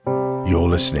You're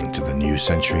listening to the New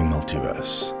Century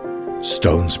Multiverse,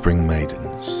 Stonespring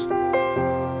Maidens.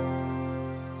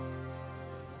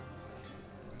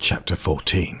 Chapter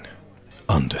 14,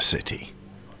 Undercity.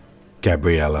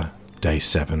 Gabriella, Day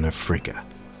 7 of Frigga,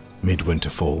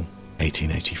 Midwinterfall,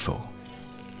 1884.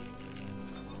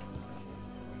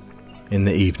 In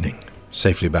the evening,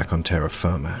 safely back on terra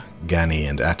firma, Gani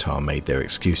and Attar made their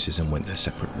excuses and went their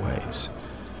separate ways.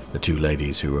 The two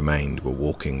ladies who remained were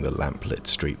walking the lamplit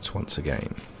streets once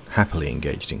again, happily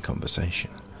engaged in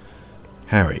conversation.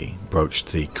 Harry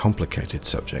broached the complicated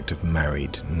subject of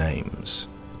married names.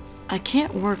 I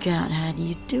can't work out how do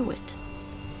you do it.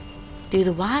 Do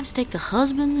the wives take the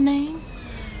husband's name,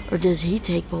 or does he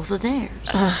take both of theirs?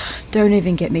 Don't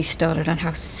even get me started on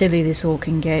how silly this all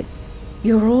can get.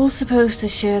 You're all supposed to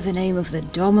share the name of the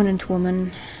dominant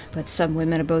woman, but some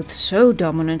women are both so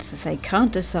dominant that they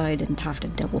can't decide and have to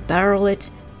double-barrel it.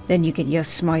 Then you get your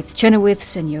Smythe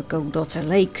Chenoweths and your Goldotter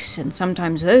Lakes, and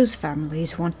sometimes those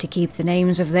families want to keep the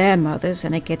names of their mothers,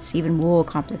 and it gets even more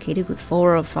complicated with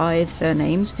 4 or 5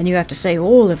 surnames, and you have to say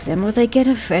all of them or they get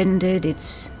offended.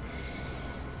 It's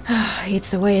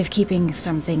a way of keeping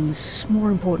some things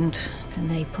more important than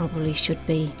they probably should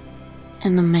be.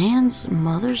 And the man's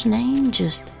mother's name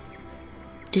just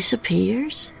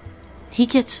disappears? He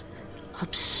gets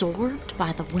absorbed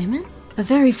by the women? A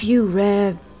very few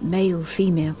rare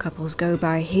male-female couples go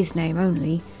by his name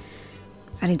only,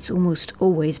 and it's almost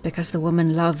always because the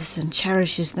woman loves and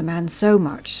cherishes the man so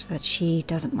much that she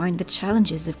doesn't mind the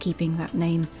challenges of keeping that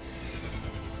name.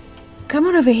 Come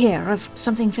on over here, I've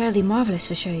something fairly marvellous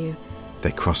to show you.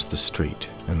 They crossed the street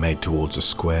and made towards a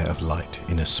square of light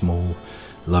in a small,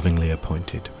 lovingly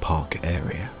appointed park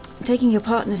area. Taking your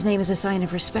partner's name is a sign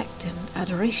of respect and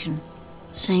adoration.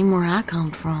 Same where I come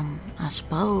from, I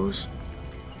suppose.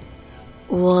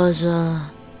 Was,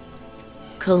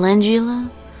 Calendula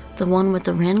the one with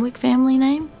the Renwick family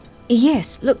name?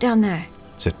 Yes, look down there,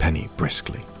 said Penny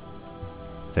briskly.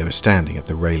 They were standing at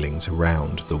the railings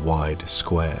around the wide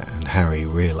square, and Harry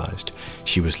realised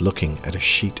she was looking at a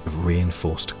sheet of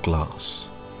reinforced glass,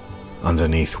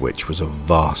 underneath which was a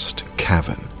vast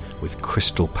cavern with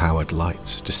crystal-powered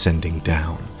lights descending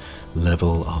down,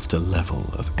 level after level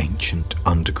of ancient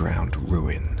underground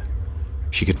ruin.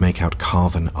 She could make out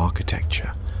carven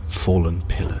architecture, fallen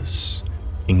pillars,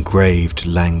 engraved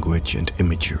language and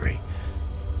imagery,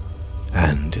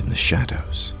 and in the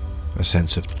shadows, a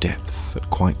sense of depth that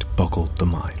quite boggled the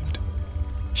mind.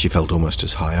 She felt almost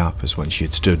as high up as when she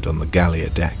had stood on the Gallia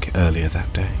deck earlier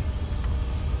that day.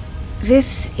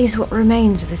 This is what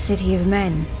remains of the City of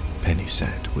Men, Penny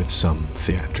said with some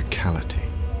theatricality.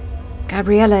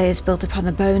 Gabriella is built upon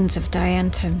the bones of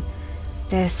Diantum,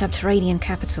 their subterranean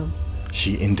capital.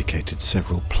 She indicated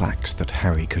several plaques that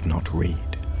Harry could not read,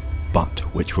 but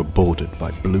which were bordered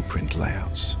by blueprint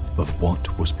layouts of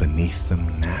what was beneath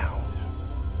them now.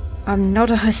 I'm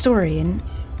not a historian,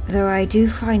 though I do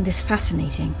find this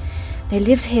fascinating. They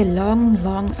lived here long,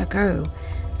 long ago,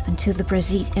 until the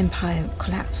Brazit Empire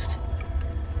collapsed.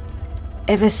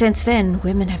 Ever since then,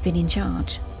 women have been in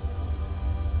charge.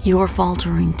 You're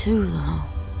faltering too, though.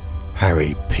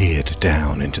 Harry peered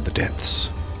down into the depths.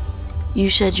 You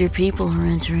said your people are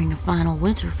entering a final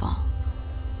winterfall.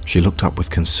 She looked up with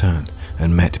concern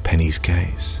and met Penny's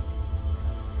gaze.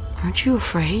 Aren't you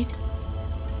afraid?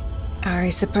 I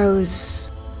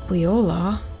suppose we all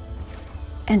are.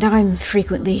 And I'm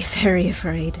frequently very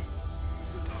afraid.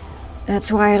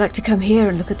 That's why I like to come here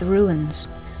and look at the ruins.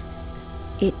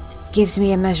 It gives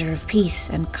me a measure of peace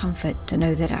and comfort to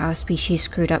know that our species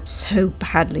screwed up so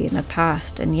badly in the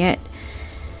past, and yet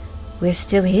we're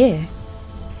still here.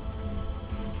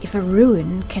 If a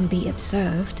ruin can be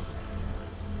observed,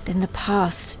 then the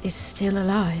past is still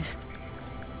alive.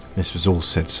 This was all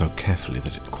said so carefully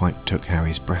that it quite took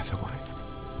Harry's breath away.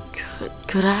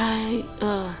 Could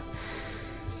I,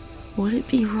 would it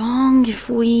be wrong if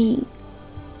we...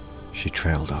 She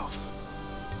trailed off.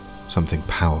 Something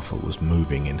powerful was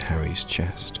moving in Harry's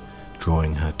chest,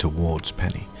 drawing her towards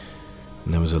Penny,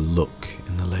 and there was a look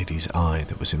in the lady's eye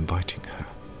that was inviting her.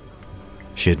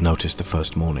 She had noticed the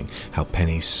first morning how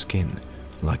Penny's skin,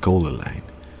 like all Elaine,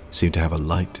 seemed to have a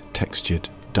light, textured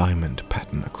diamond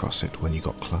pattern across it when you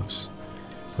got close,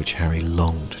 which Harry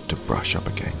longed to brush up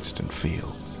against and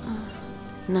feel.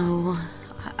 No,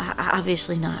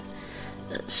 obviously not.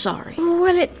 Sorry.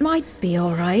 Well, it might be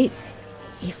all right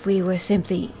if we were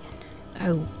simply...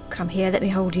 Oh, come here, let me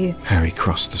hold you. Harry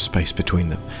crossed the space between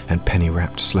them, and Penny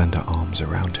wrapped slender arms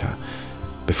around her,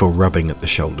 before rubbing at the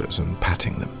shoulders and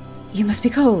patting them. You must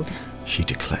be cold, she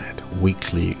declared,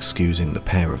 weakly excusing the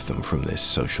pair of them from this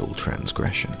social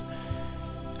transgression.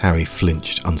 Harry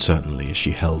flinched uncertainly as she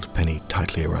held Penny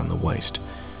tightly around the waist.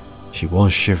 She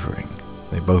was shivering,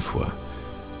 they both were,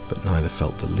 but neither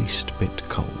felt the least bit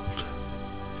cold.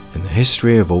 In the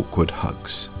history of awkward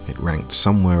hugs, it ranked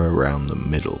somewhere around the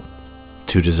middle.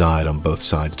 Too desired on both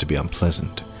sides to be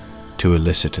unpleasant, too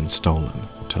illicit and stolen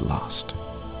to last.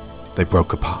 They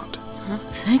broke apart.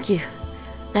 Thank you.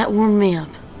 That warmed me up.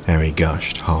 Harry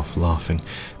gushed, half laughing.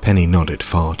 Penny nodded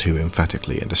far too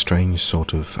emphatically, and a strange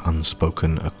sort of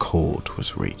unspoken accord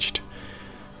was reached.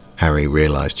 Harry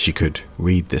realized she could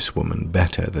read this woman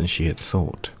better than she had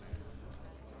thought.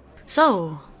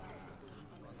 So,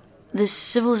 this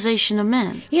civilization of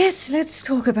men. Yes, let's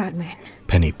talk about men.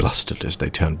 Penny blustered as they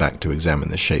turned back to examine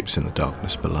the shapes in the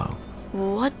darkness below.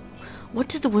 What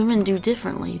did the women do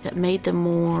differently that made them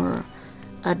more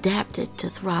adapted to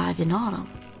thrive in autumn?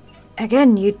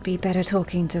 Again, you'd be better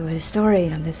talking to a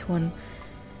historian on this one.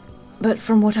 But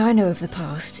from what I know of the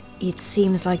past, it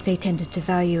seems like they tended to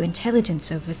value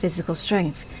intelligence over physical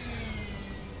strength.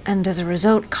 And as a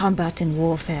result, combat and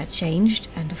warfare changed,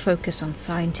 and a focus on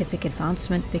scientific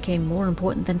advancement became more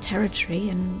important than territory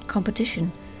and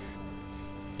competition.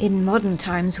 In modern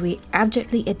times, we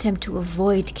abjectly attempt to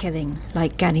avoid killing,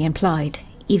 like Ganny implied,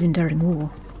 even during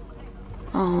war.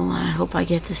 Oh, I hope I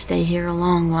get to stay here a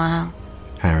long while.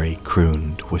 Harry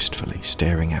crooned wistfully,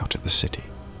 staring out at the city.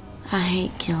 I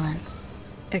hate killing.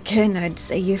 Again, I'd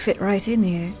say you fit right in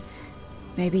here.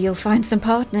 Maybe you'll find some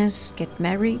partners, get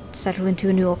married, settle into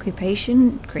a new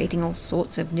occupation, creating all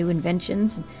sorts of new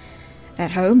inventions. And at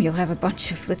home, you'll have a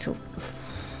bunch of little...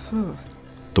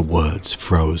 The words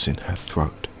froze in her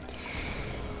throat.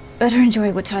 Better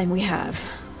enjoy what time we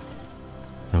have.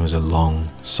 There was a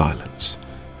long silence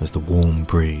as the warm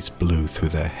breeze blew through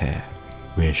their hair,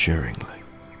 reassuringly.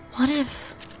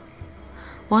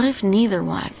 What if neither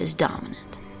wife is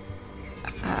dominant?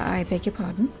 I beg your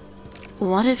pardon?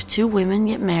 What if two women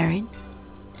get married,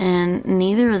 and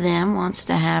neither of them wants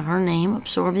to have her name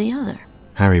absorb the other?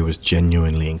 Harry was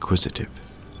genuinely inquisitive.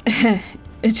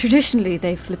 Traditionally,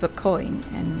 they flip a coin,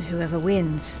 and whoever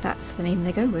wins, that's the name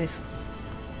they go with.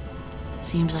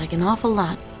 Seems like an awful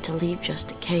lot to leave just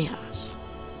to chaos.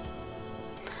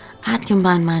 I'd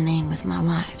combine my name with my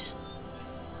wife's.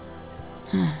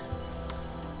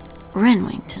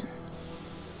 Renwington.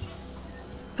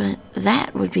 But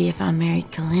that would be if I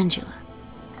married Calendula.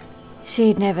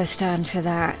 She'd never stand for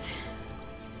that.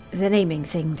 The naming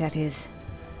thing, that is.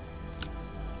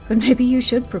 But maybe you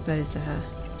should propose to her.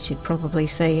 She'd probably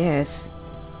say yes.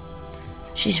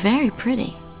 She's very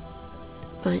pretty,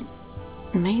 but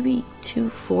maybe too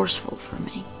forceful for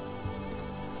me.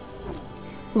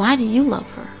 Why do you love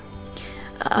her?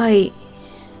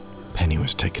 Penny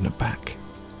was taken aback.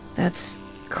 That's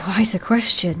quite a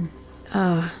question.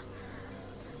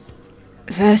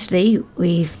 Firstly,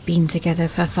 we've been together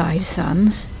for 5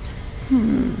 sons.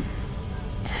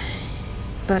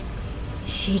 But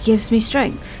she gives me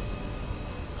strength.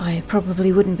 I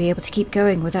probably wouldn't be able to keep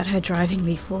going without her driving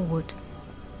me forward.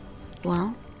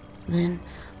 Well, then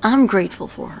I'm grateful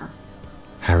for her.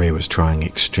 Harry was trying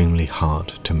extremely hard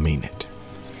to mean it.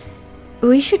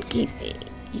 We should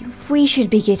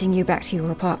be getting you back to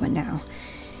your apartment now.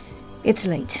 It's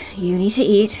late. You need to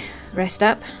eat, rest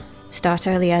up, start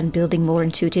early and building more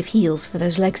intuitive heels for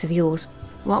those legs of yours.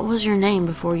 What was your name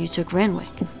before you took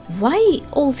Renwick? Why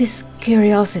all this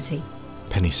curiosity?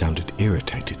 Penny sounded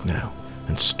irritated now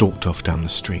and stalked off down the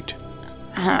street.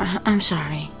 I'm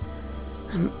sorry.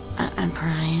 I'm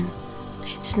prying.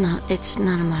 It's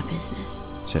none of my business,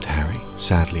 said Harry,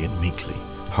 sadly and meekly,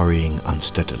 hurrying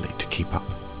unsteadily to keep up.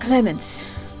 Clements,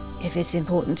 if it's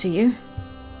important to you.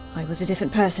 I was a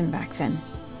different person back then.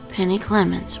 Penny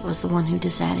Clements was the one who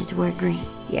decided to wear green.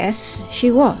 Yes,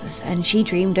 she was, and she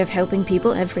dreamed of helping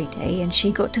people every day, and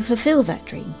she got to fulfill that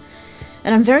dream.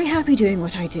 And I'm very happy doing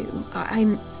what I do.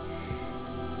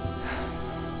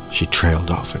 She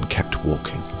trailed off and kept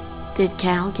walking. Did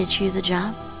Cal get you the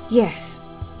job? Yes.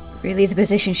 Really, the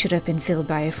position should have been filled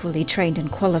by a fully trained and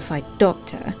qualified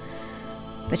doctor.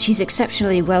 But she's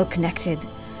exceptionally well connected.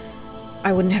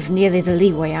 I wouldn't have nearly the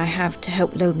leeway I have to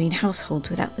help low-mean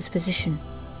households without this position.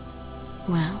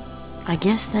 Well, I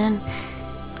guess then,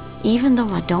 even though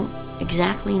I don't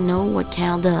exactly know what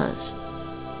Cal does,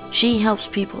 she helps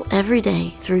people every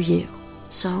day through you.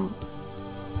 So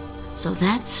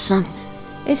that's something.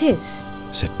 It is,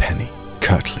 said Penny,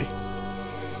 curtly.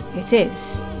 It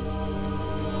is.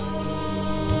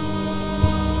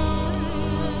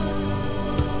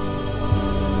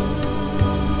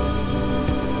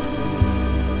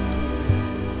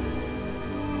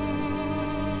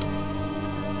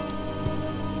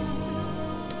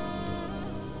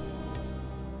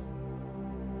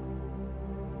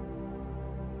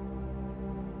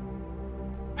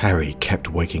 Harry kept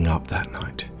waking up that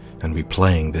night and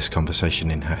replaying this conversation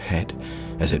in her head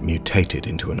as it mutated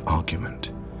into an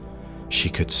argument. She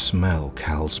could smell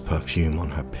Cal's perfume on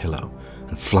her pillow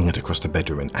and flung it across the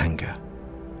bedroom in anger.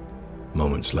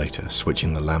 Moments later,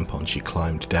 switching the lamp on, she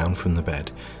climbed down from the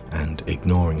bed and,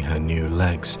 ignoring her new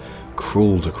legs,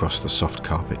 crawled across the soft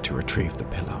carpet to retrieve the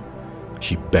pillow.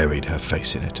 She buried her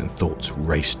face in it and thoughts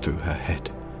raced through her head.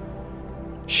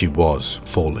 She was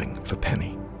falling for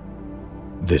Penny.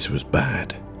 This was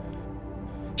bad.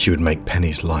 She would make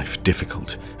Penny's life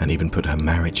difficult and even put her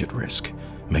marriage at risk,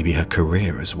 maybe her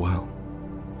career as well.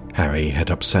 Harry had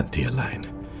upset the Elaine,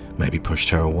 maybe pushed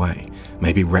her away,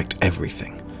 maybe wrecked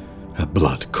everything. Her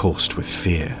blood coursed with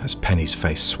fear as Penny's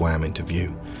face swam into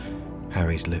view.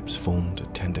 Harry's lips formed a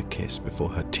tender kiss before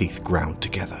her teeth ground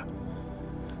together.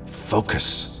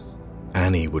 Focus!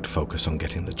 Annie would focus on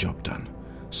getting the job done.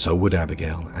 So would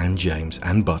Abigail, and James,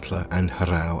 and Butler, and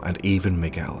Harrow, and even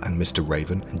Miguel, and Mr.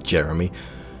 Raven, and Jeremy.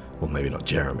 Well, maybe not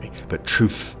Jeremy, but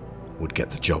Truth would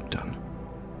get the job done.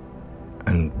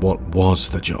 And what was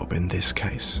the job in this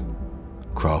case?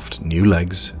 Craft new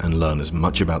legs and learn as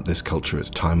much about this culture as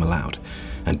time allowed,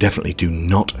 and definitely do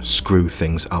not screw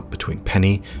things up between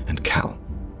Penny and Cal.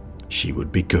 She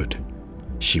would be good.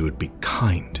 She would be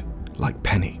kind, like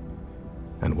Penny.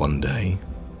 And one day,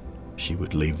 she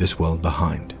would leave this world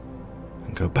behind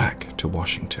and go back to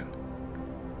Washington.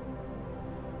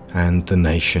 And the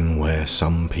nation where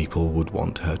some people would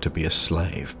want her to be a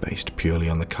slave based purely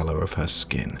on the color of her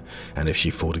skin, and if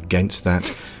she fought against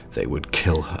that, they would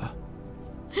kill her.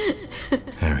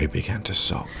 Harry began to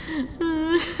sob.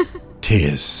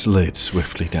 Tears slid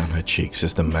swiftly down her cheeks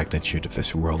as the magnitude of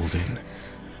this rolled in.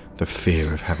 The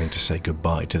fear of having to say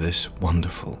goodbye to this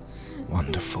wonderful,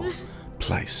 wonderful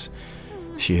place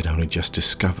she had only just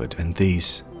discovered, and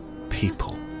these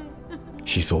people.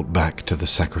 She thought back to the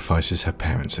sacrifices her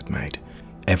parents had made,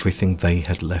 everything they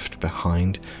had left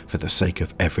behind for the sake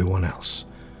of everyone else.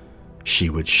 She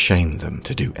would shame them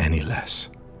to do any less.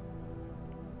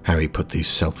 Harry put these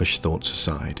selfish thoughts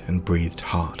aside and breathed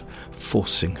hard,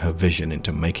 forcing her vision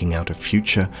into making out a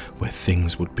future where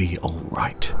things would be all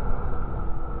right.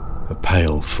 A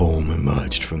pale form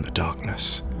emerged from the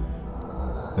darkness.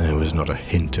 There was not a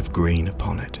hint of green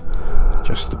upon it,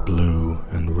 just the blue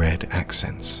and red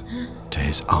accents to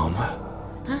his armor.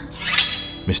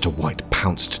 Mr. White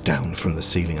pounced down from the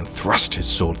ceiling and thrust his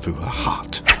sword through her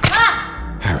heart.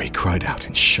 Harry cried out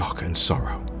in shock and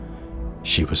sorrow.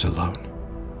 She was alone.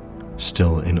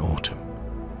 Still in autumn,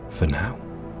 for now.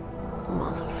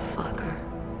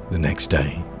 Motherfucker. The next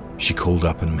day, she called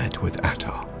up and met with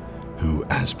Attar, who,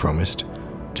 as promised,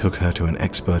 took her to an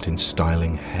expert in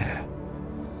styling hair.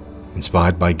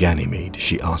 Inspired by Ganymede,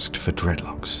 she asked for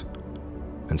dreadlocks.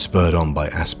 And spurred on by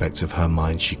aspects of her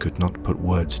mind she could not put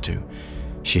words to,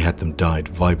 she had them dyed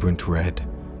vibrant red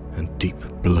and deep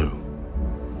blue.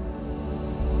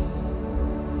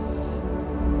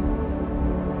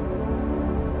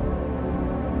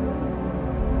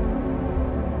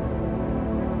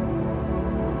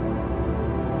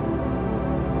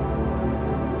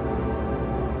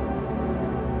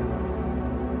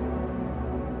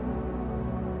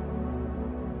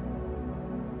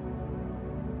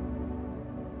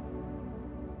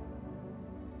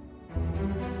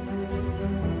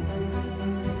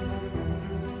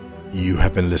 You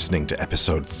have been listening to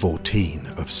episode 14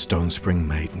 of Stonespring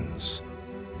Maidens,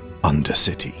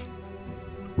 Undercity.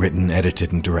 Written,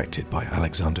 edited and directed by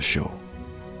Alexander Shaw.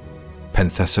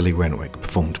 Penthesily Renwick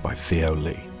performed by Theo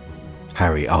Lee.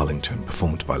 Harry Arlington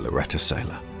performed by Loretta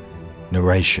Saylor.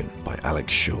 Narration by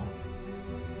Alex Shaw.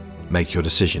 Make Your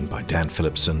Decision by Dan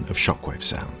Phillipson of Shockwave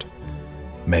Sound.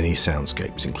 Many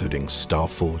soundscapes including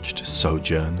Starforged,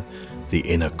 Sojourn, The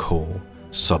Inner Core,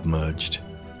 Submerged,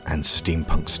 and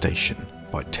Steampunk Station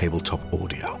by Tabletop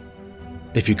Audio.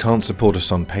 If you can't support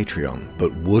us on Patreon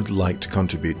but would like to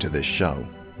contribute to this show,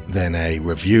 then a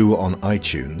review on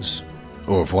iTunes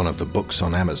or of one of the books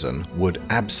on Amazon would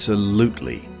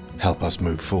absolutely help us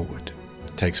move forward.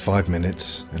 It takes 5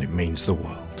 minutes and it means the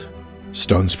world.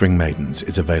 Stonespring Maidens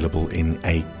is available in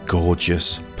a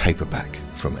gorgeous paperback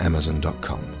from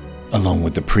Amazon.com, along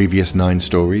with the previous 9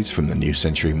 stories from the New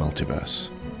Century Multiverse,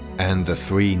 and the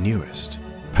 3 newest,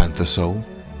 Panther Soul,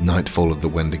 Nightfall of the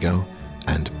Wendigo,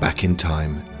 and Back in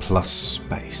Time plus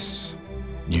Space.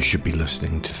 You should be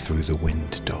listening to Through the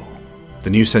Wind Door. The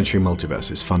New Century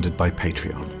Multiverse is funded by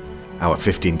Patreon. Our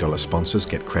 $15 sponsors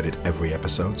get credit every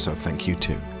episode, so thank you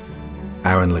to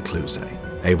Aaron Lecluse,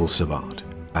 Abel Savard,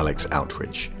 Alex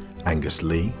Outridge, Angus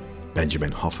Lee,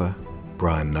 Benjamin Hoffer,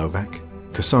 Brian Novak,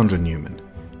 Cassandra Newman,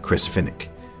 Chris Finnick,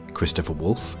 Christopher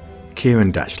Wolfe,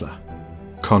 Kieran Dashler,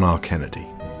 Connor Kennedy,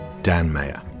 Dan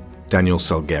Mayer, Daniel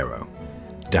Salguero,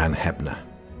 Dan Hebner,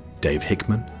 Dave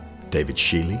Hickman, David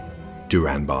Shealy,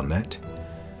 Duran Barnett,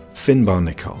 Finbar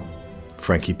Nicole,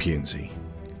 Frankie Punzi,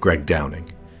 Greg Downing,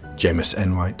 Jameis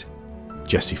Enright,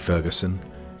 Jesse Ferguson,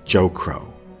 Joe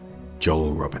Crow,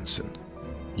 Joel Robinson,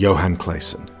 Johan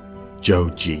Clayson, Joe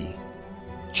G,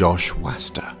 Josh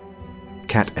Waster,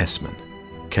 Kat Essman,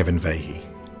 Kevin Vahey,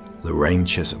 Lorraine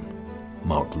Chisholm,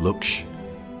 Mark Luksch,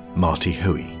 Marty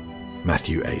Huey,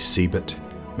 Matthew A. Siebert,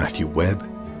 Matthew Webb,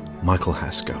 Michael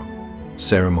Haskell,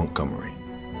 Sarah Montgomery,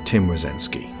 Tim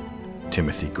Rosensky,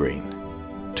 Timothy Green,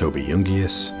 Toby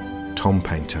Jungius, Tom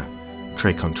Painter,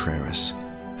 Trey Contreras,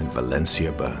 and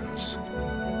Valencia Burns.